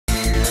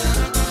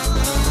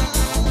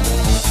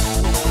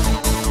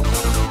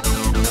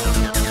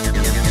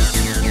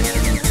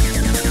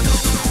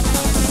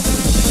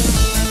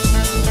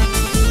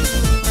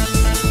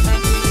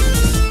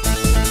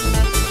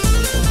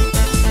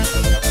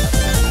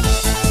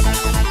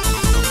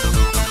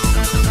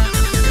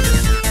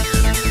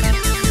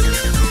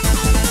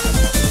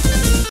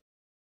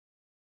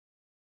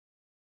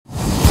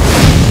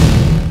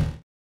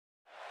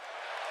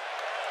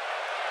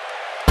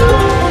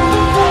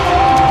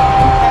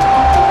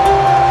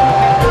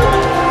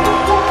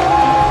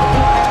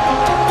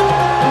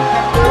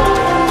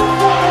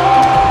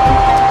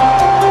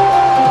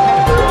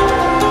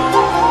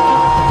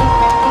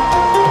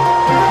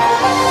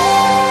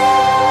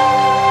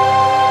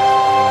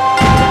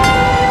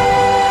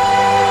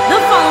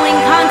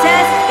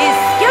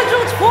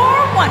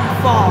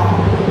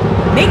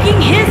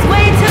Making his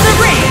way to the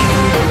ring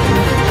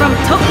from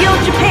Tokyo,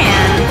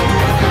 Japan,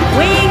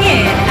 weighing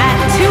in at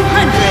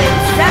 207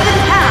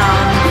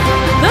 pounds,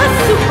 the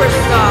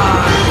superstar.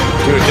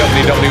 Two of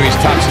WWE's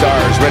top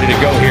stars ready to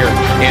go here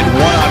in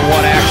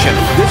one-on-one action.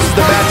 This is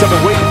the match I've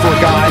been waiting for,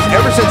 guys.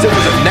 Ever since it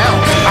was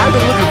announced, I've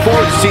been looking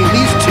forward to seeing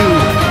these two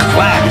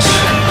clash.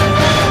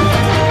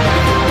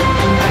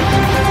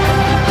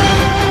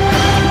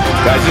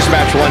 Guys, this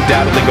match will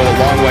undoubtedly go a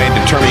long way in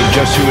determining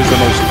just who is the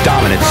most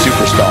dominant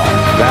superstar.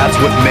 That's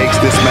what makes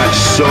this match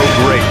so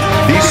great.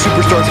 These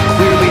superstars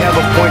clearly have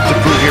a point to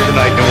prove here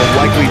tonight and will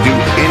likely do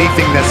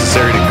anything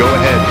necessary to go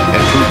ahead and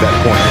prove that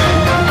point.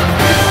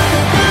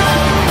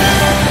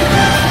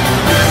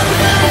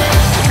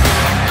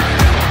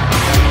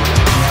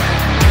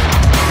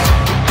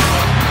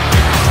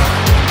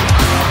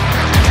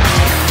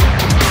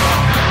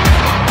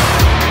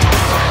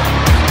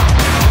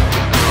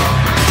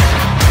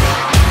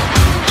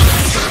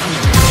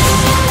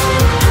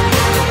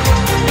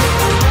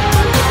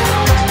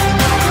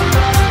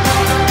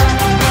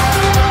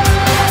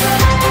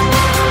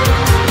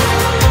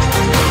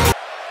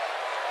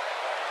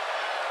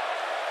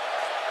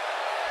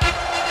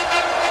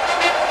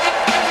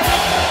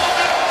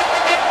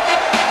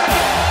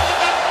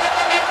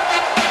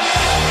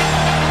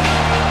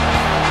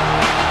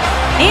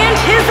 And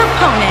his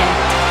opponent,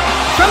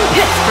 from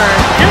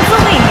Pittsburgh,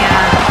 Pennsylvania,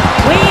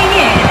 weighing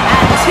in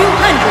at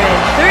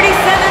 237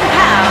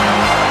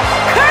 pounds,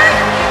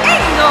 Kurt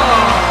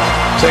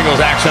Angle.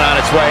 Singles action on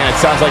its way, and it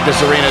sounds like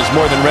this arena is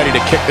more than ready to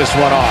kick this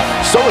one off.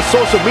 So is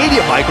social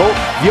media, Michael.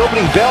 The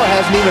opening bell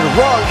hasn't even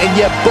rung, and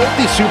yet both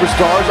these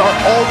superstars are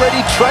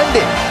already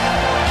trending.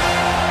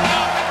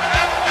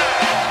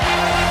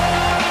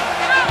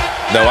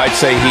 Though I'd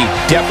say he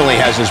definitely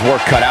has his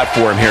work cut out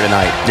for him here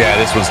tonight. Yeah,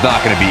 this one's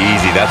not going to be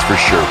easy, that's for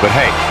sure. But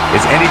hey,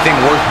 is anything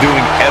worth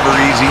doing ever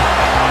easy?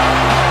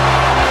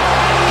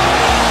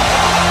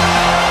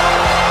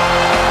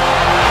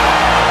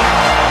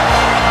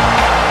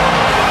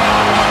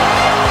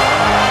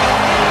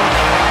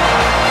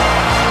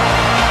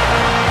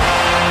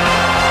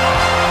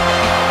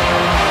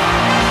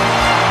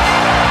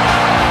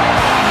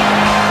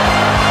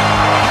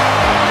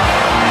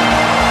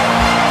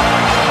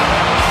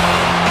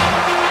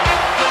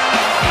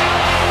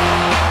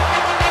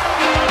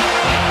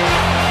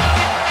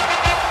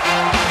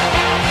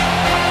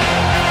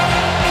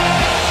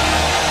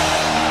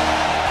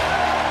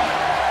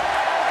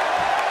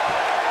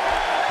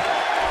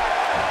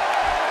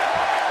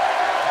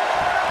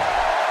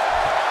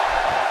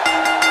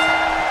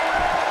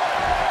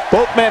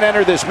 Both men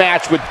enter this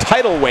match with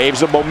tidal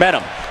waves of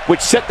momentum,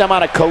 which set them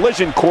on a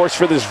collision course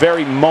for this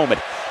very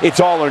moment. It's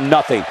all or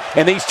nothing,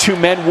 and these two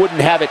men wouldn't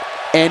have it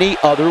any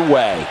other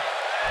way.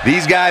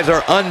 These guys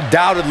are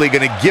undoubtedly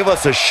going to give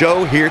us a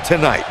show here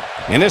tonight.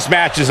 And this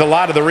match is a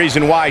lot of the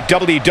reason why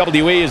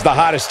WWE is the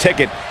hottest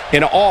ticket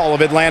in all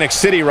of Atlantic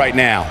City right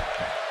now.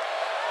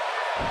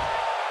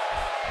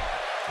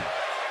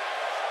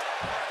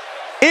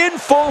 In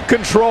full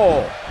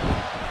control.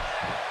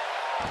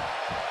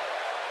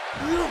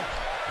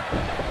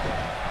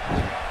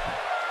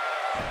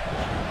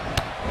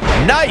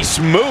 Nice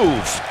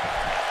move.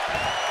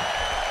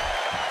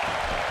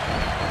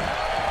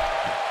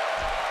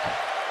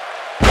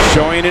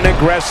 Showing an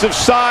aggressive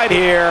side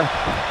here.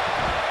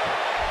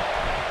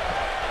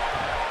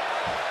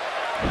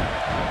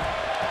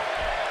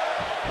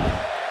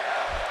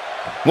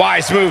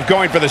 Wise move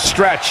going for the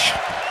stretch.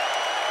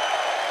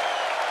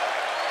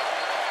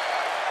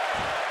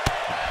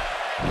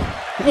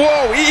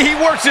 Whoa, he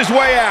works his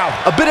way out.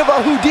 A bit of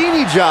a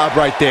Houdini job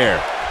right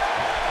there.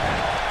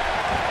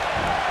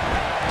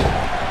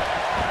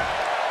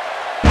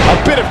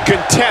 A bit of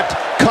contempt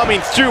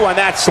coming through on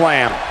that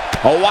slam.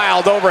 A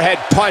wild overhead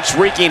punch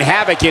wreaking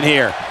havoc in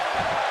here.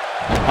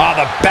 Oh,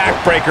 the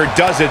backbreaker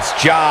does its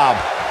job.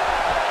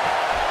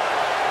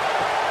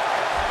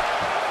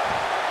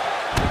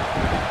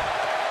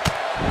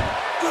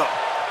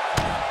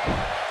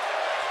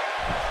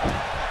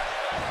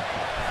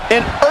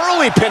 An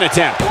early pin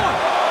attempt.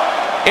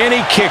 And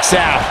he kicks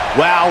out.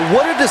 Wow,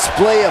 what a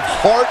display of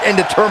heart and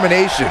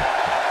determination.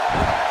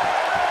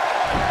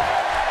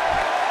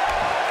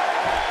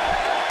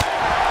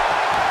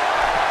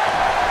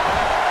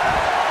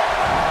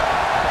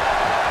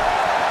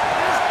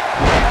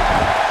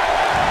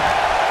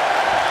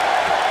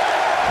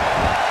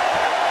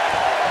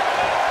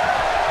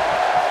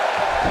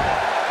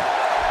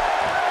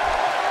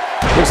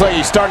 Looks like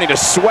he's starting to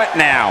sweat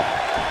now.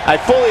 I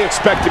fully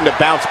expect him to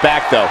bounce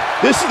back, though.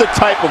 This is the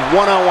type of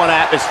one-on-one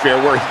atmosphere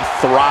where he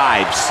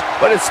thrives.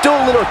 But it's still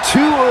a little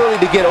too early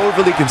to get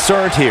overly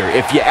concerned here.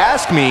 If you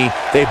ask me,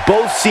 they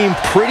both seem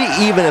pretty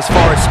even as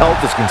far as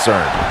health is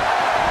concerned.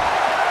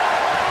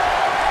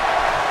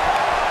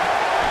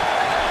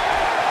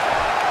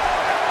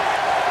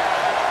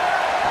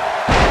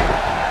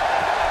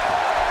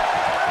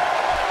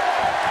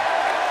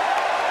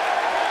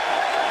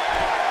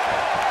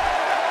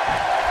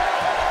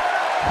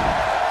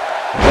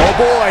 Oh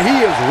boy, he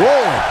is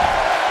rolling.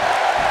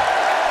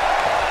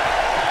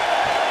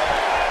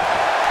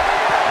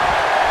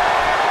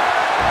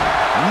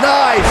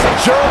 Nice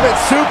German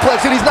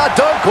suplex, and he's not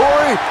done,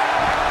 Corey.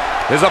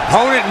 His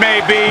opponent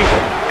may be.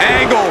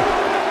 Angle.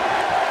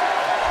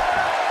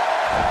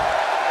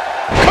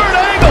 Kurt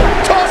Angle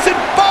tossing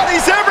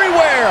bodies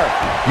everywhere.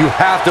 You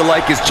have to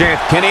like his chance.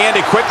 Can he end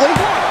it quickly?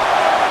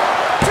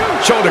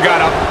 Shoulder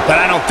got up, but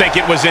I don't think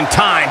it was in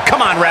time.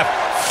 Come on, ref.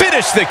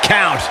 Finish the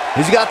count.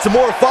 He's got some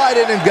more fight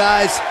in him,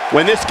 guys.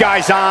 When this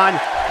guy's on,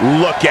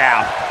 look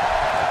out.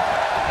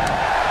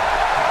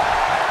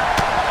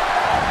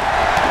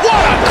 What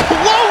a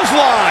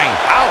clothesline!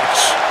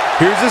 Ouch.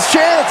 Here's his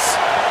chance.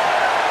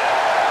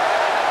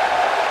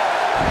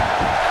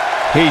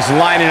 He's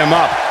lining him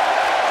up.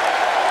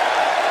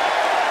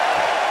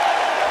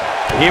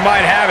 He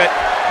might have it.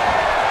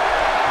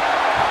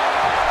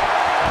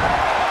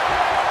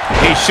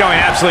 He's showing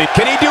absolutely.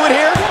 Can he do it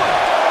here? 1,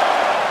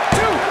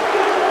 2.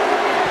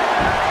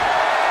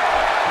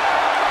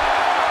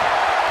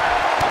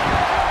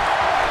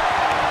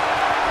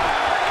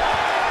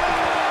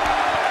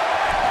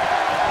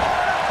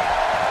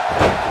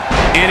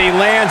 And he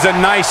lands a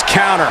nice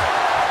counter.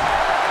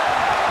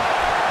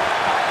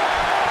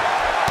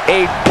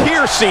 A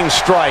piercing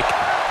strike.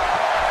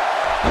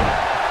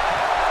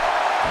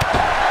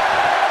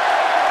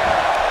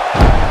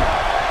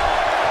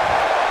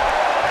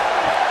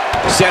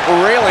 Set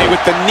really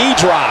with the knee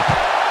drop.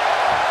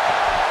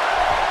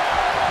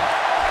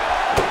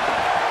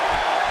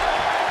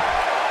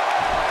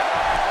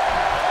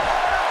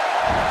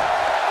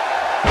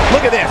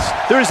 Look at this.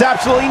 There's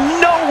absolutely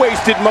no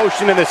wasted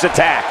motion in this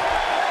attack.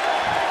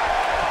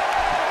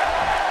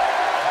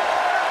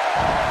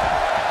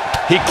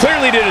 He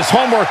clearly did his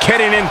homework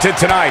heading into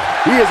tonight.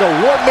 He is a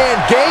one-man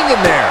gang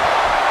in there.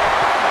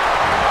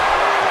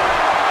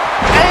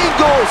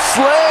 Angle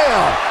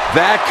slam.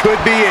 That could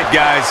be it,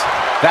 guys.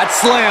 That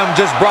slam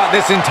just brought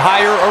this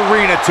entire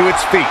arena to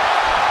its feet.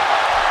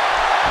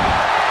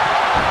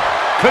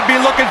 Could be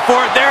looking for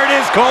it. There it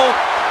is, Cole.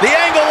 The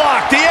angle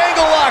lock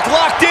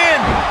locked in.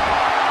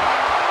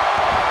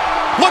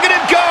 Look at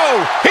him go.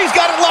 He's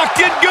got it locked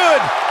in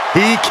good.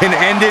 He can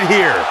end it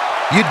here.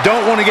 You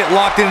don't want to get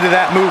locked into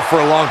that move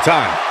for a long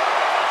time.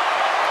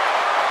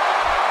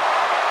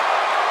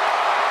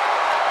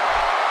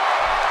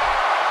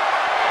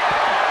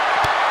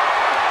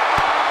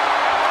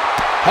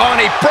 Oh,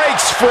 and he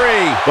breaks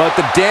free. But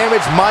the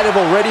damage might have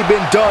already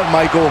been done,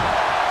 Michael.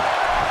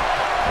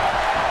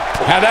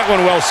 Had that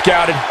one well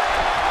scouted.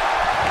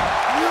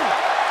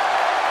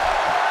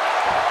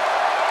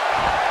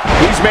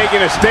 He's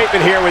making a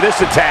statement here with this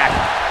attack.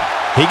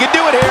 He could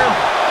do it here.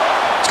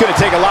 It's going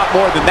to take a lot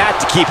more than that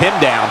to keep him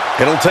down.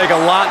 It'll take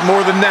a lot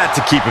more than that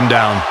to keep him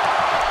down.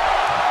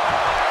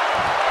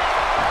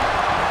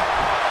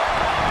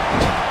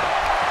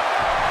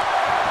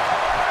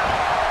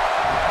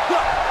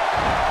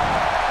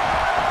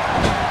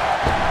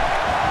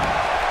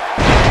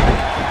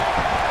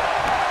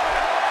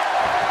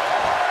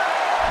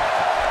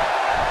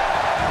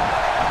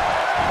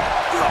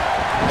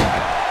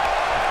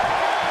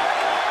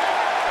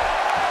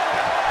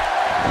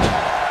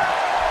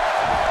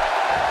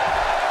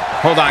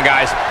 Hold on,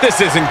 guys. This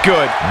isn't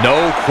good.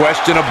 No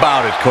question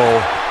about it,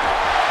 Cole.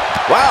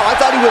 Wow, I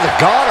thought he was a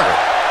goner.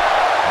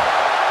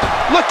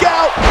 Look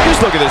out!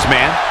 Just look at this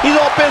man. He's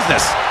all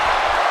business.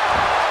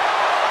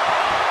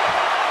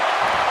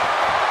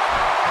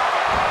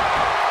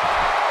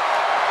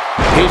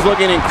 He's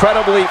looking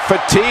incredibly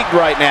fatigued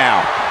right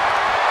now.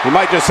 He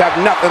might just have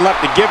nothing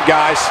left to give,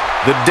 guys.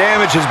 The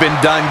damage has been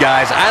done,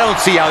 guys. I don't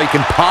see how he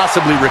can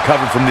possibly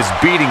recover from this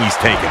beating he's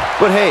taken.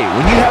 But hey,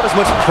 when you have as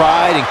much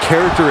pride and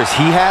character as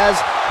he has,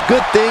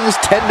 good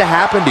things tend to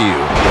happen to you.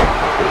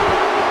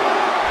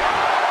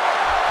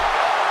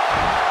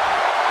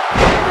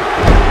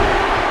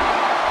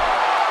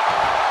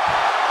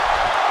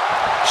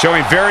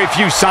 Showing very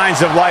few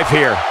signs of life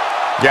here.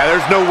 Yeah,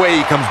 there's no way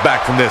he comes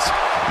back from this.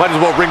 Might as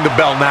well ring the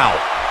bell now.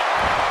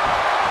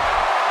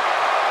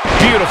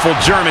 Beautiful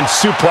German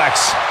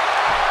suplex.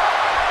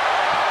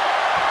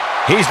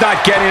 He's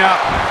not getting up.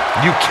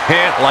 You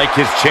can't like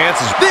his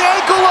chances. The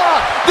ankle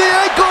lock! The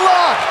ankle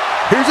lock!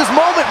 Here's his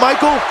moment,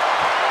 Michael.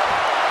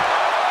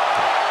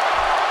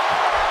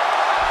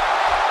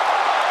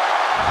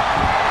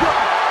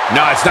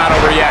 No, it's not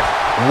over yet.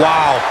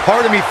 Wow,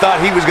 part of me thought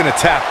he was going to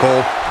tap,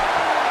 Cole.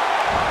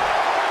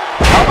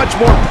 How much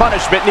more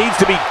punishment needs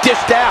to be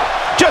dished out?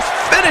 Just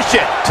finish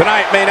it.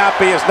 Tonight may not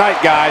be his night,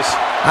 guys.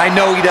 I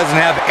know he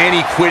doesn't have any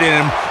quit in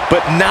him,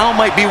 but now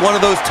might be one of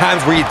those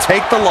times where you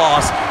take the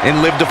loss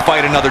and live to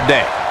fight another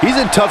day. He's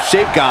in tough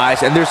shape,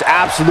 guys, and there's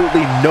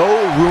absolutely no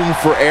room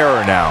for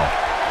error now.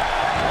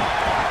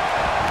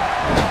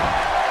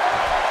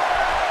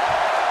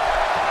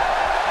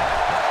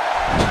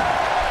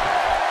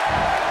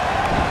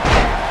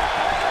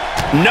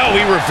 No,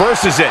 he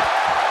reverses it.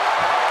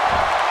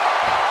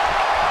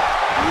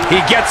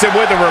 He gets him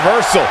with a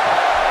reversal.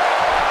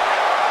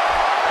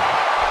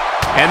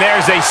 And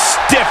there's a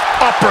stiff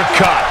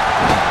uppercut.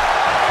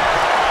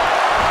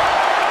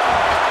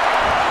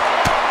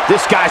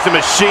 This guy's a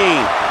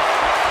machine.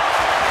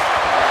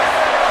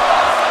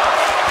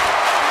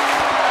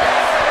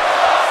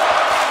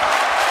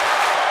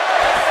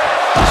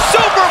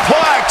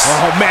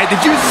 works. Oh, man,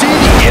 did you see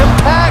the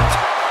impact?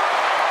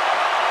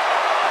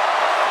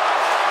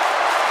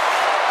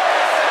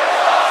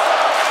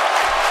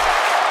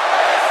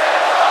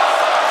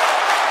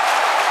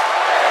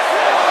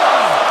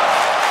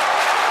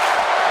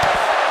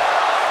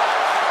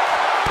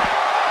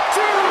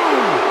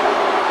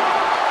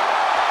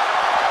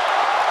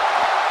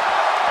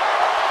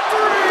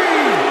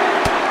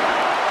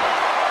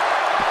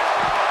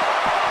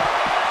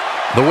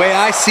 The way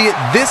I see it,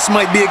 this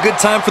might be a good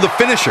time for the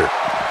finisher.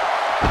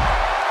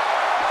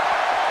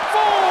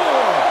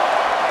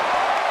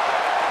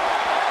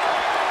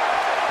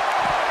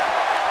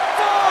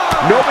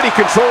 Nobody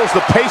controls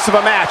the pace of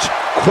a match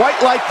quite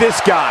like this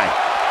guy.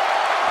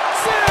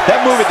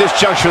 That move at this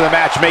juncture of the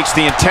match makes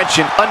the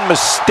intention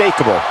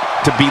unmistakable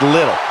to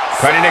belittle.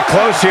 Cutting it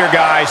close here,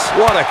 guys.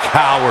 What a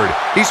coward.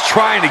 He's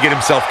trying to get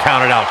himself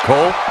counted out,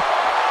 Cole.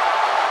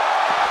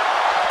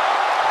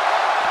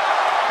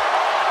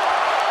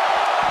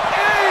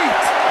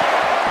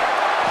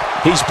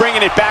 He's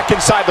bringing it back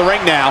inside the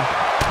ring now.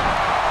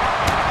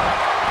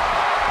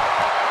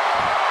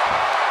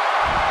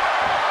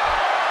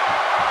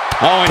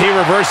 Oh, and he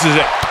reverses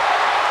it.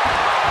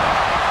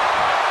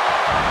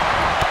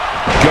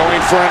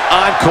 Going for an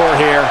encore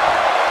here.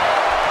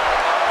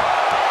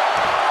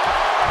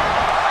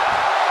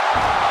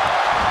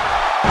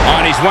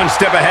 Oh, and he's one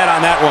step ahead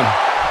on that one.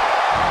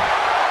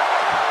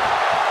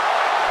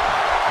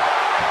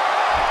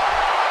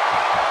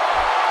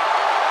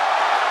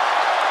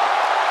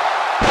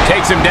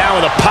 Takes him down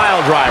with a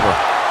pile driver.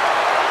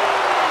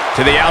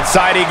 To the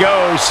outside he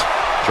goes.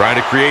 Trying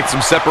to create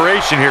some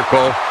separation here,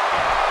 Cole.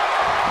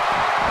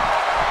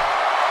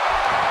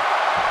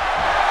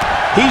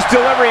 He's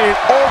delivering an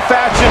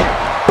old-fashioned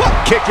butt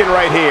kicking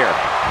right here.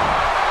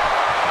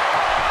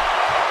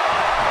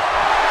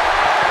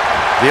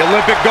 The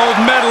Olympic gold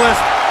medalist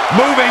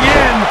moving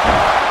in.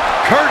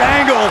 Kurt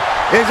Angle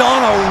is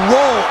on a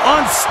roll,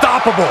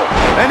 unstoppable.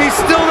 And he's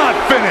still not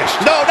finished.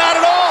 No, not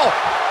at all.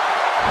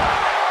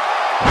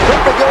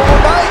 Could go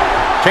all night.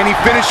 Can he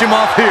finish him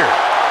off here?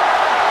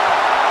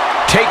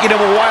 Taking him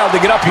a while to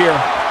get up here.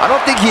 I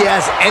don't think he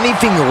has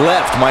anything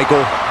left,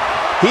 Michael.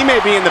 He may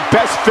be in the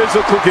best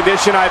physical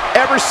condition I've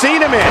ever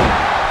seen him in.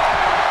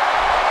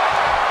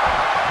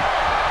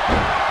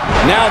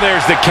 Now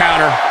there's the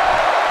counter.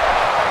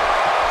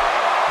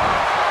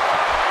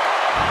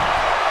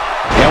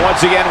 And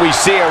once again, we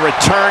see a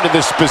return to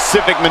the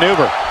specific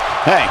maneuver.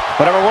 Hey,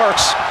 whatever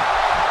works.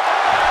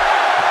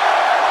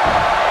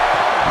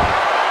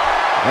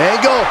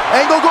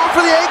 Angle going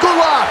for the ankle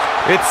lock.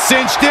 It's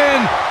cinched in.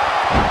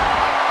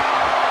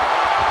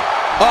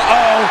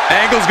 Uh-oh.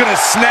 Angle's gonna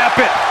snap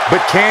it.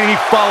 But can he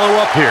follow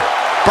up here?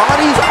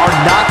 Bodies are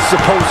not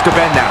supposed to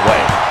bend that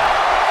way.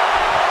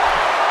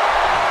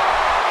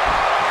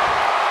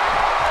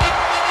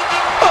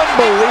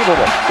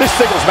 Unbelievable. This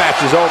singles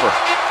match is over.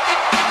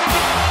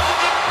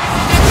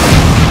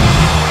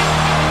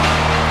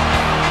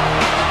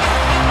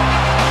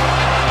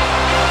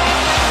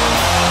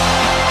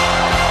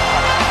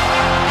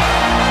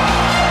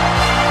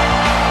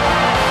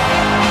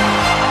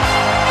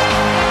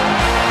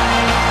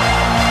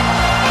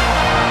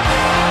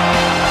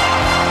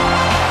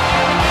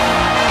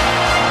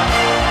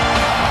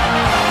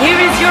 Here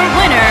is your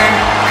winner,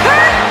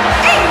 Kurt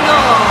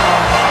Angle.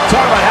 Talk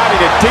about having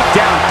to dig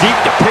down deep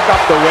to pick up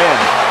the win.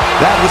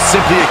 That was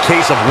simply a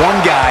case of one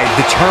guy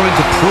determined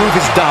to prove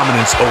his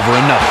dominance over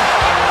another.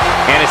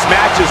 And it's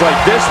matches like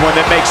this one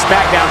that make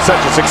SmackDown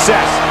such a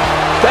success.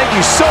 Thank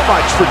you so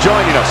much for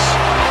joining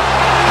us.